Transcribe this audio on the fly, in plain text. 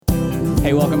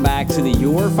Hey, welcome back to the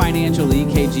Your Financial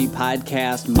EKG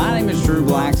podcast. My name is Drew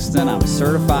Blackston. I'm a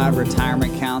certified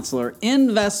retirement counselor,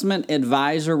 investment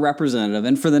advisor representative.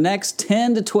 And for the next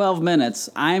 10 to 12 minutes,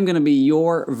 I'm going to be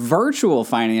your virtual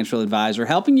financial advisor,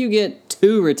 helping you get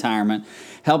to retirement,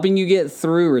 helping you get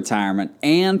through retirement,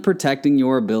 and protecting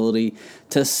your ability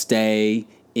to stay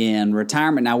in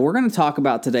retirement. Now, we're going to talk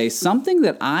about today something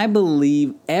that I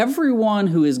believe everyone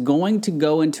who is going to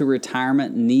go into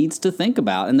retirement needs to think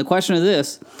about. And the question is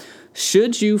this: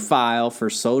 should you file for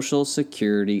Social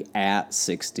Security at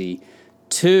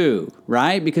 62?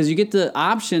 Right? Because you get the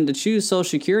option to choose Social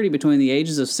Security between the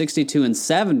ages of 62 and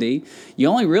 70. You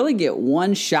only really get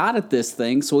one shot at this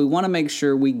thing, so we want to make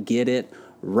sure we get it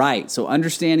right. So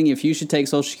understanding if you should take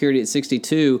Social Security at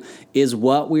 62 is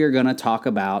what we are going to talk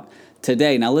about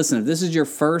today. Now listen, if this is your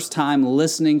first time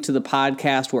listening to the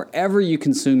podcast, wherever you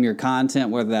consume your content,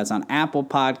 whether that's on Apple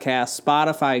Podcasts,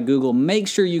 Spotify, Google, make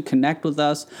sure you connect with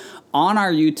us on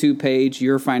our YouTube page,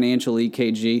 Your Financial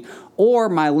EKG, or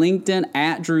my LinkedIn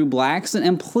at Drew Blackston.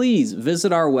 And please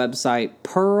visit our website,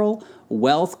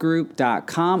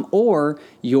 pearlwealthgroup.com or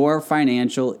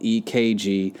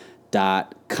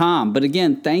yourfinancialekg.com. But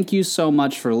again, thank you so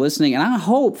much for listening. And I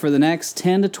hope for the next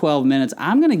 10 to 12 minutes,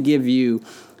 I'm going to give you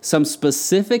some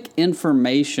specific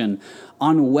information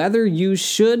on whether you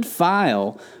should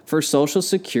file for Social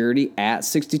Security at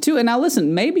 62. And now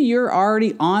listen, maybe you're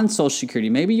already on Social Security.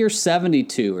 Maybe you're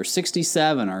 72 or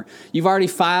 67, or you've already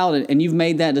filed it and you've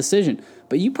made that decision.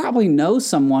 But you probably know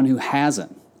someone who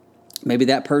hasn't. Maybe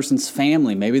that person's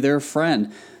family, maybe they're a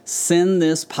friend. Send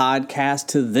this podcast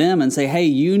to them and say, hey,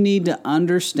 you need to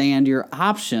understand your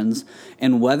options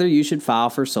and whether you should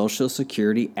file for Social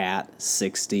Security at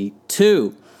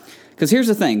 62. Because here's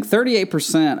the thing,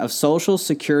 38% of Social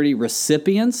Security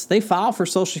recipients, they file for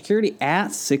Social Security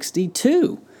at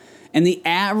 62. And the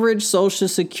average Social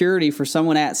Security for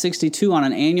someone at 62 on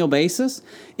an annual basis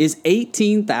is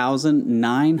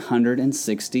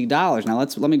 $18,960. Now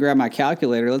let me grab my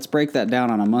calculator. Let's break that down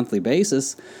on a monthly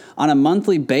basis. On a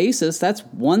monthly basis, that's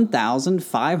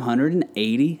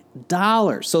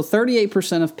 $1,580. So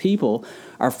 38% of people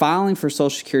are filing for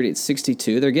Social Security at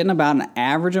 62. They're getting about an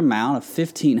average amount of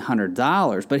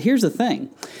 $1,500. But here's the thing.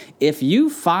 If you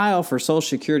file for Social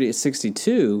Security at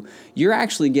 62, you're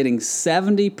actually getting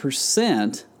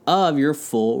 70% of your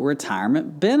full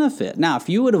retirement benefit. Now, if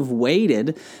you would have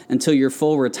waited until your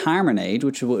full retirement age,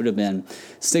 which would have been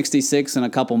 66 in a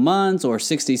couple months or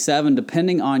 67,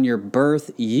 depending on your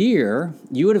birth year,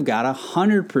 you would have got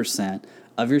 100%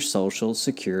 of your Social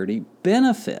Security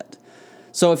benefit.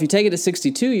 So if you take it at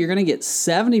 62, you're going to get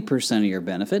 70% of your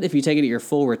benefit. If you take it at your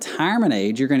full retirement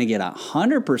age, you're going to get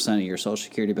 100% of your Social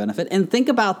Security benefit. And think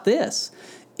about this.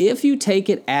 If you take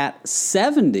it at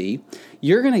 70,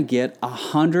 you're going to get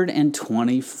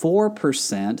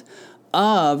 124%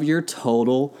 of your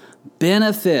total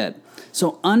benefit.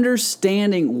 So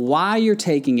understanding why you're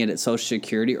taking it at Social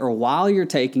Security, or why you're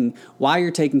taking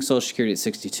Social Security at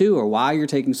 62, or why you're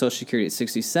taking Social Security at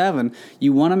 67,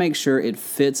 you want to make sure it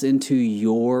fits into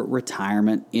your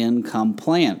retirement income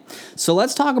plan. So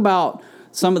let's talk about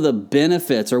some of the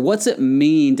benefits, or what's it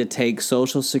mean to take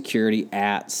Social Security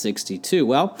at 62?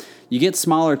 Well, you get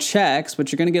smaller checks, but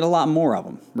you're going to get a lot more of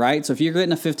them, right? So if you're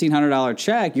getting a $1,500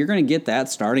 check, you're going to get that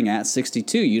starting at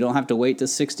 62. You don't have to wait to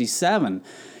 67.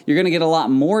 You're going to get a lot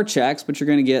more checks, but you're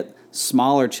going to get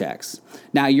smaller checks.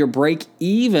 Now, your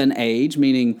break-even age,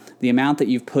 meaning the amount that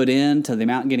you've put in to the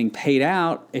amount getting paid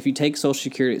out, if you take Social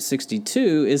Security at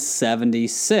 62, is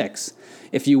 76.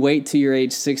 If you wait till you're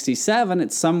age 67,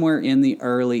 it's somewhere in the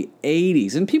early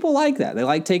 80s. And people like that. They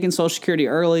like taking Social Security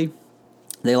early.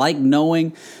 They like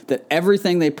knowing that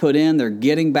everything they put in, they're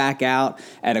getting back out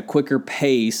at a quicker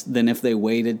pace than if they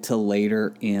waited till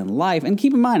later in life. And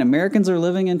keep in mind, Americans are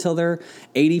living until they're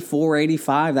 84,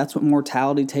 85. That's what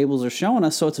mortality tables are showing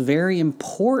us. So it's very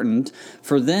important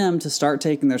for them to start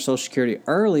taking their Social Security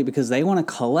early because they want to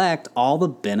collect all the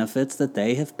benefits that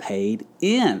they have paid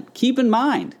in. Keep in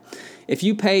mind, if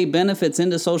you pay benefits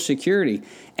into Social Security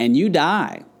and you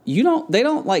die, they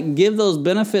don't like give those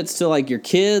benefits to like your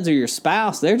kids or your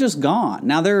spouse. They're just gone.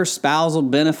 Now there are spousal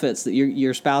benefits that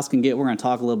your spouse can get. We're going to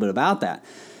talk a little bit about that.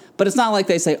 But it's not like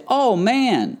they say, oh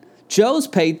man, Joe's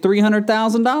paid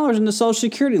 $300,000 into Social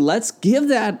Security. Let's give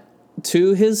that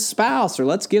to his spouse or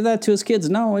let's give that to his kids.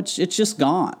 No, it's just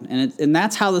gone. And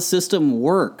that's how the system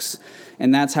works.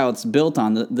 And that's how it's built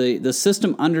on. The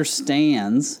system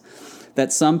understands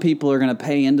that some people are going to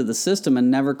pay into the system and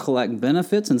never collect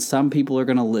benefits, and some people are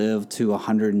going to live to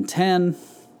 110,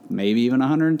 maybe even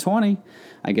 120.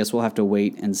 I guess we'll have to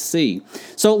wait and see.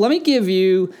 So let me give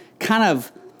you kind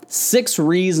of 6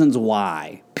 reasons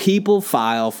why people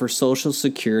file for Social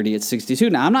Security at 62.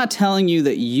 Now, I'm not telling you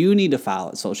that you need to file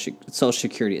at Social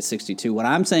Security at 62. What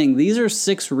I'm saying, these are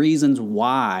 6 reasons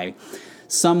why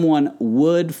someone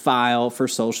would file for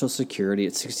Social Security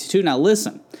at 62. Now,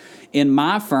 listen, in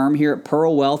my firm here at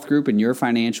Pearl Wealth Group and Your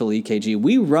Financial EKG,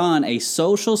 we run a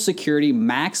Social Security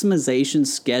maximization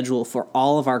schedule for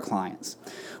all of our clients.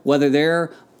 Whether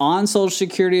they're on Social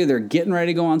Security or they're getting ready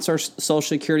to go on Social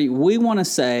Security, we want to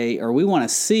see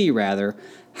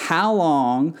how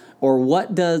long or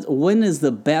when is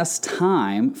the best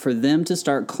time for them to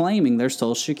start claiming their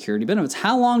Social Security benefits?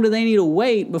 How long do they need to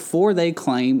wait before they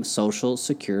claim Social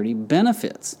Security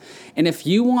benefits? And if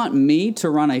you want me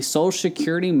to run a Social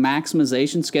Security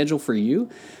maximization schedule for you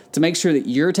to make sure that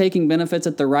you're taking benefits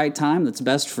at the right time that's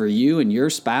best for you and your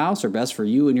spouse or best for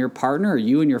you and your partner or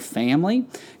you and your family,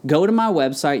 go to my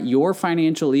website,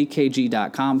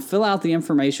 yourfinancialekg.com, fill out the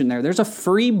information there. There's a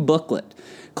free booklet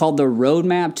called The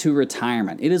Roadmap to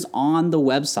Retirement. It is on the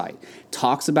website. It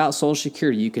talks about Social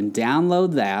Security. You can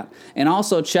download that and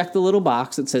also check the little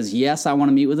box that says, yes, I want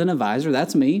to meet with an advisor.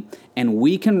 That's me. And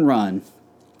we can run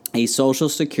a Social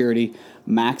Security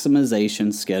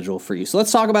maximization schedule for you. So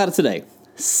let's talk about it today.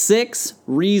 6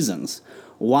 reasons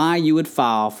why you would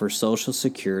file for Social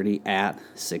Security at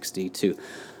 62.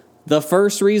 The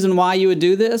first reason why you would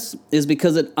do this is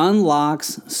because it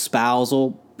unlocks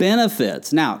spousal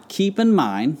benefits. Now, keep in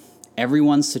mind,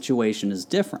 everyone's situation is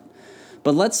different.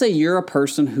 But let's say you're a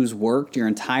person who's worked your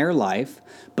entire life,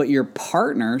 but your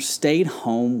partner stayed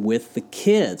home with the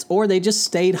kids, or they just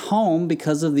stayed home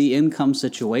because of the income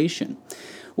situation.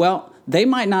 Well, they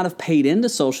might not have paid into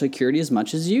Social Security as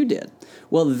much as you did.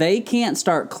 Well, they can't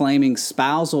start claiming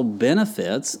spousal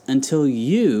benefits until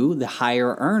you, the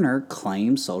higher earner,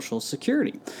 claim Social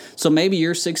Security. So maybe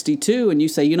you're 62 and you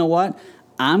say, you know what?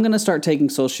 I'm going to start taking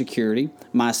Social Security.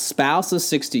 My spouse is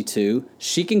 62.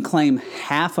 She can claim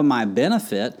half of my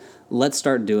benefit. Let's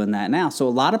start doing that now. So a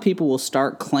lot of people will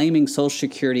start claiming Social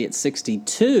Security at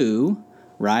 62,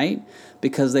 right?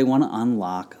 Because they want to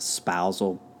unlock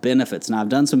spousal benefits. Now, I've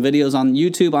done some videos on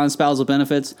YouTube on spousal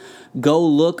benefits. Go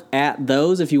look at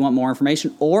those if you want more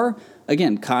information. Or,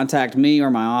 again, contact me or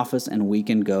my office and we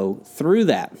can go through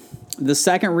that. The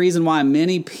second reason why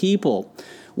many people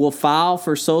will file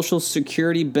for Social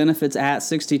Security benefits at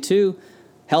 62,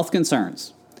 health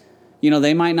concerns. You know,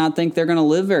 they might not think they're going to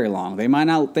live very long. They might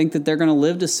not think that they're going to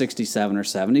live to 67 or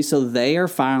 70, so they are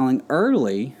filing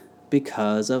early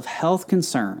because of health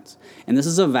concerns. And this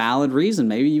is a valid reason.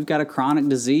 Maybe you've got a chronic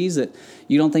disease that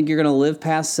you don't think you're going to live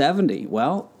past 70.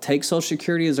 Well, take Social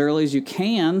Security as early as you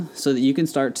can so that you can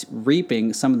start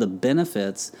reaping some of the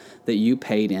benefits that you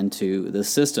paid into the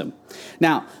system.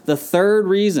 Now, the third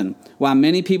reason why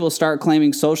many people start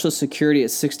claiming Social Security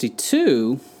at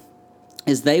 62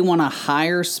 is they want a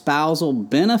higher spousal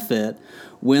benefit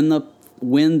when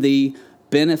the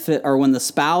benefit or when the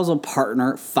spousal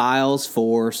partner files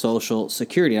for Social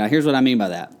Security. Now, here's what I mean by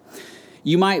that.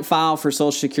 You might file for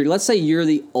Social Security. Let's say you're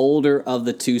the older of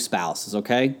the two spouses,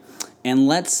 okay? And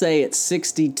let's say at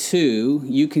 62,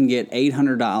 you can get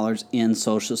 $800 in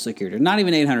Social Security. Not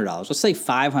even $800. Let's say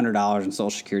 $500 in Social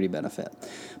Security benefit.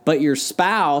 But your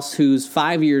spouse, who's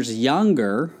 5 years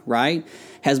younger, right,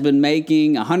 has been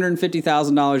making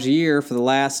 $150,000 a year for the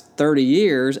last 30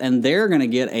 years, and they're going to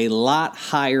get a lot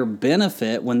higher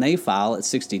benefit when they file at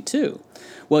 62.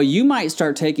 Well, you might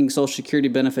start taking Social Security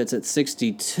benefits at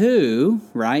 62,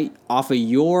 right, off of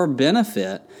your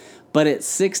benefit, but at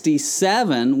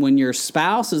 67, when your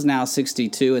spouse is now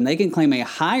 62 and they can claim a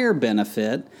higher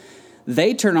benefit,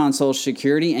 they turn on Social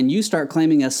Security and you start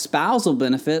claiming a spousal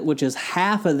benefit, which is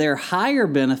half of their higher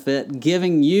benefit,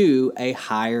 giving you a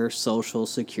higher Social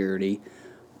Security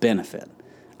benefit.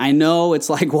 I know it's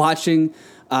like watching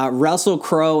Russell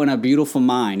Crowe in A Beautiful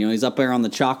Mind. You know, he's up there on the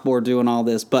chalkboard doing all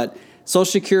this, but Social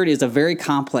Security is a very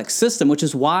complex system, which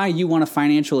is why you want a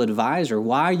financial advisor,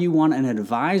 why you want an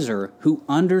advisor who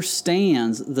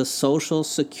understands the Social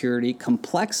Security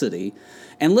complexity.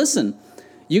 And listen,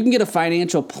 you can get a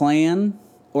financial plan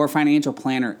or a financial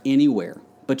planner anywhere,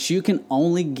 but you can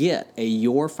only get a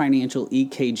Your Financial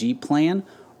EKG plan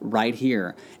right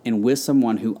here and with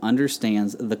someone who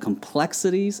understands the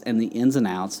complexities and the ins and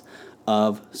outs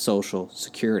of Social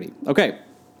Security. Okay.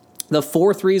 The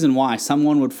fourth reason why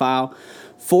someone would file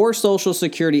for Social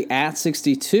Security at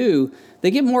 62,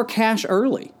 they get more cash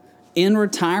early in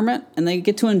retirement and they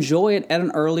get to enjoy it at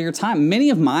an earlier time. Many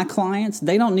of my clients,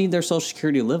 they don't need their Social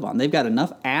Security to live on. They've got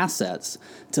enough assets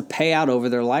to pay out over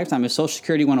their lifetime. If Social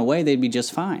Security went away, they'd be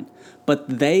just fine.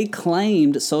 But they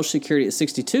claimed Social Security at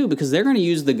 62 because they're going to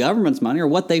use the government's money or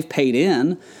what they've paid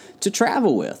in to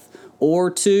travel with, or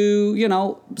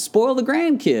to, spoil the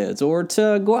grandkids or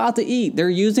to go out to eat. They're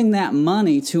using that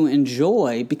money to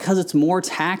enjoy because it's more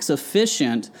tax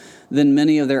efficient than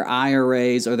many of their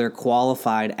IRAs or their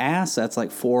qualified assets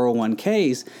like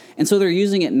 401ks. And so they're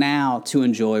using it now to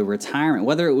enjoy retirement.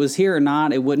 Whether it was here or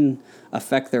not, it wouldn't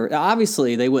affect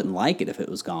obviously they wouldn't like it if it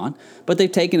was gone, but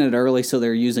they've taken it early, so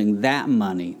they're using that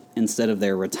money instead of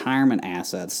their retirement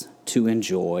assets to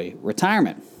enjoy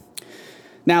retirement.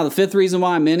 Now, the fifth reason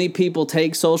why many people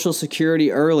take Social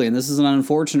Security early, and this is an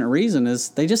unfortunate reason, is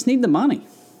they just need the money.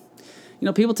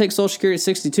 People take Social Security at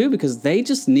 62 because they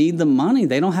just need the money.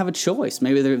 They don't have a choice.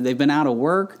 Maybe they've been out of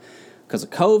work because of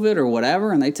COVID or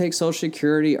whatever, and they take Social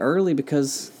Security early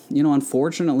because,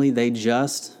 unfortunately, they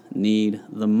just need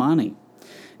the money.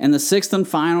 And the sixth and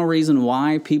final reason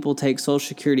why people take Social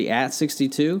Security at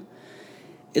 62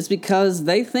 is because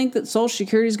they think that Social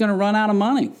Security is going to run out of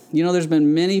money. There's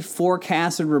been many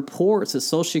forecasted reports that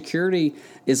Social Security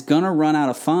is going to run out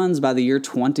of funds by the year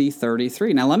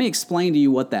 2033. Now, let me explain to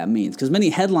you what that means, because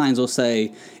many headlines will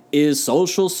say, is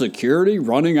Social Security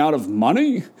running out of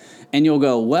money? And you'll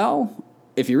go, well,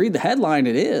 if you read the headline,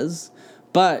 it is.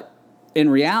 But in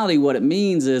reality, what it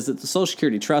means is that the Social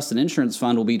Security Trust and Insurance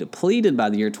Fund will be depleted by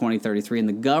the year 2033, and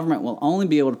the government will only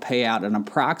be able to pay out an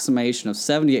approximation of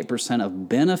 78% of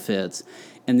benefits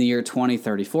in the year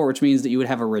 2034, which means that you would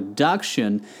have a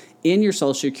reduction in your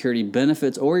Social Security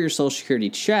benefits or your Social Security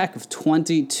check of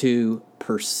 22%.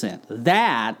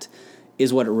 That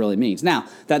is what it really means. Now,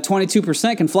 that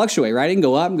 22% can fluctuate, right? It can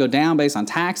go up and go down based on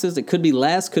taxes. It could be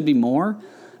less, could be more.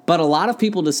 But a lot of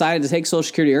people decided to take Social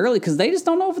Security early because they just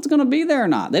don't know if it's going to be there or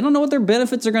not. They don't know what their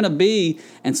benefits are going to be,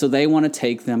 and so they want to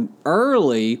take them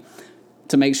early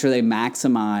to make sure they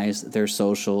maximize their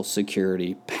Social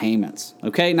Security payments.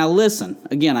 Okay, now listen,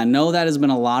 again, I know that has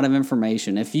been a lot of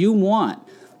information. If you want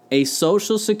a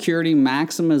Social Security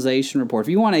maximization report, if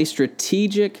you want a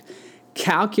strategic,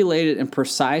 calculated, and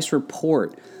precise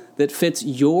report that fits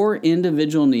your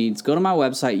individual needs, go to my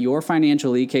website,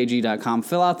 yourfinancialekg.com,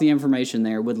 fill out the information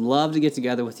there. Would love to get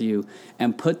together with you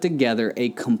and put together a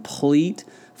complete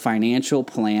financial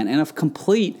plan and a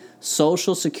complete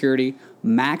Social Security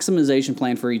maximization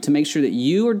plan for you to make sure that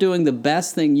you are doing the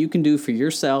best thing you can do for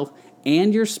yourself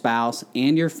and your spouse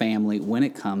and your family when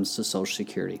it comes to Social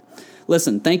Security.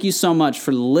 Listen, thank you so much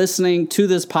for listening to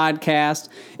this podcast.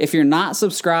 If you're not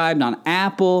subscribed on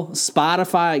Apple,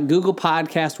 Spotify, Google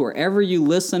Podcast, wherever you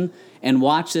listen and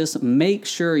watch this, make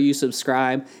sure you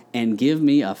subscribe and give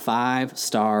me a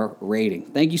 5-star rating.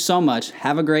 Thank you so much.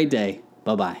 Have a great day.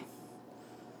 Bye-bye.